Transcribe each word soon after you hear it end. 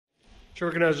Chair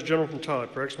recognizes the gentleman from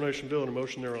Todd for explanation of bill and a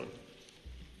motion thereon.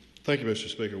 Thank you, Mr.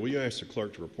 Speaker. Will you ask the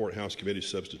clerk to report House Committee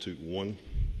Substitute 1?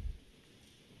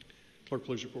 Clerk,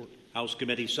 please report. House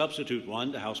Committee Substitute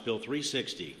 1 to House Bill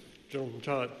 360. Gentleman from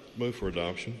Todd. Move for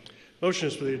adoption. Motion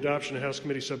is for the adoption of House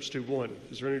Committee Substitute 1.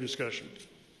 Is there any discussion?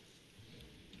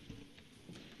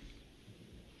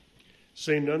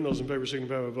 Seeing none, those in favor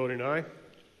signify by voting aye.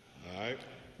 Aye.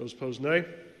 Those opposed, nay.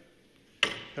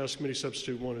 House Committee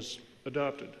Substitute 1 is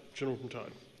adopted. Gentleman from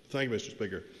Todd. Thank you, Mr.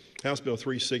 Speaker. House Bill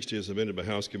 360 is amended by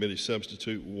House Committee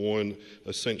Substitute 1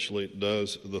 essentially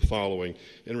does the following.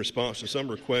 In response to some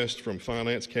requests from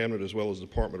Finance Cabinet as well as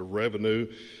Department of Revenue,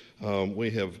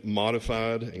 we have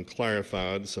modified and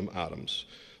clarified some items.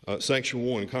 Section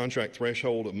 1, contract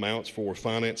threshold amounts for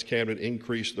Finance Cabinet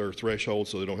increased their threshold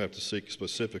so they don't have to seek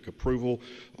specific approval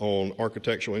on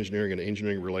architectural engineering and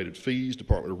engineering related fees.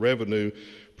 Department of Revenue,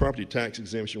 property tax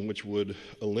exemption, which would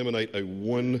eliminate a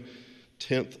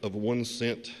 1/10 of 1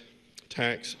 cent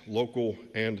tax, local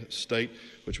and state,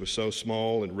 which was so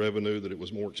small in revenue that it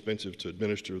was more expensive to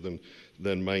administer than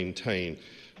maintain.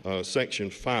 Section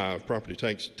 5, property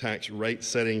tax rate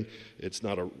setting. It's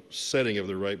not a setting of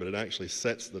the rate, but it actually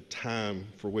sets the time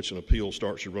for which an appeal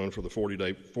starts to run for the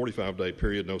 45-day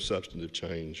period, no substantive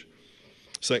change.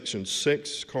 Section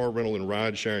 6, car rental and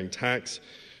ride sharing tax.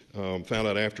 Found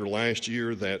out after last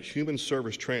year that human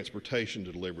service transportation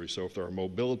delivery, so if there are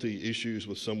mobility issues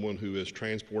with someone who is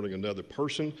transporting another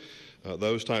person,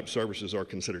 those type services are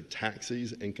considered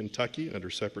taxis in Kentucky under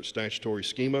separate statutory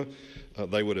schema.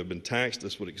 They would have been taxed.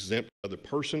 This would exempt another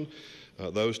person.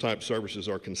 Those type services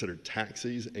are considered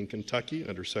taxis in Kentucky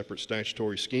under separate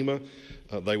statutory schema.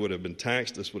 They would have been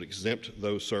taxed. This would exempt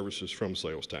those services from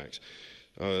sales tax.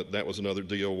 That was another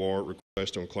DOR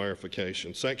request on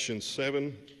clarification. Section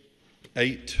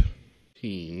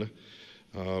 7:18,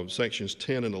 sections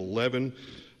 10 and 11,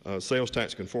 sales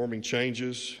tax conforming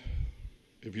changes.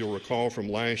 If you'll recall from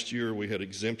last year, we had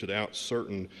exempted out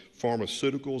certain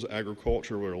pharmaceuticals,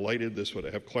 agriculture related. This would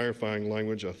have clarifying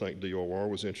language. I think DOR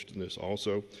was interested in this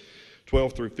also.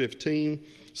 12 through 15,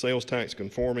 sales tax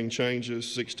conforming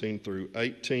changes. 16 through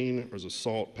 18, there's a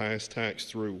salt pass tax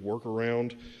through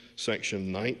workaround.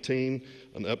 Section 19,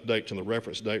 an update to the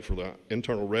reference date for the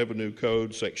Internal Revenue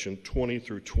Code. Section 20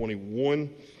 through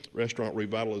 21, restaurant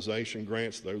revitalization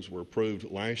grants. Those were approved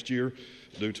last year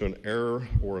due to an error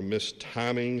or a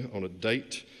mistiming on a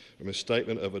date, a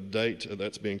misstatement of a date.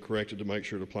 That's being corrected to make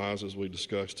sure it applies as we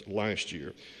discussed last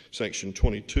year. Section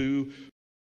 22,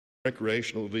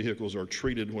 recreational vehicles are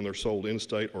treated when they're sold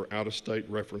in-state or out-of-state,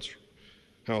 reference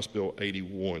House Bill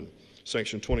 81.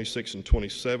 Section 26 and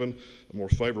 27, a more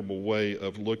favorable way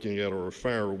of looking at, or a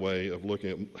fairer way of looking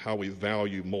at how we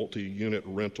value multi-unit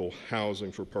rental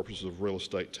housing for purposes of real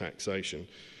estate taxation.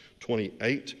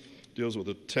 28 deals with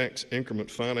the tax increment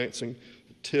financing,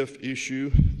 TIF issue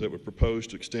that would propose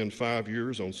to extend 5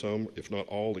 years on some, if not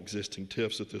all, existing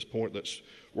TIFs at this point. That's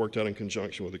worked out in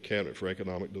conjunction with the Cabinet for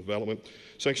Economic Development.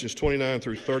 Sections 29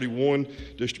 through 31,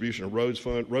 distribution of road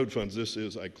funds. This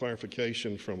is a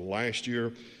clarification from last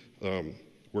year.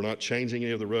 We're not changing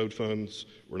any of the road funds.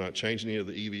 We're not changing any of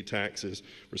the EV taxes.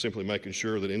 We're simply making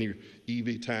sure that any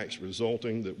EV tax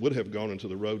resulting that would have gone into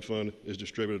the road fund is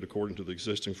distributed according to the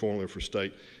existing formula for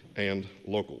state and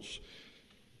locals.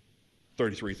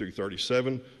 33 through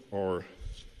 37 are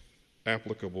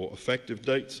applicable effective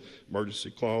dates,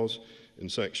 emergency clause in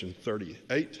section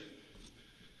 38.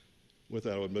 With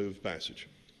that, I would move passage.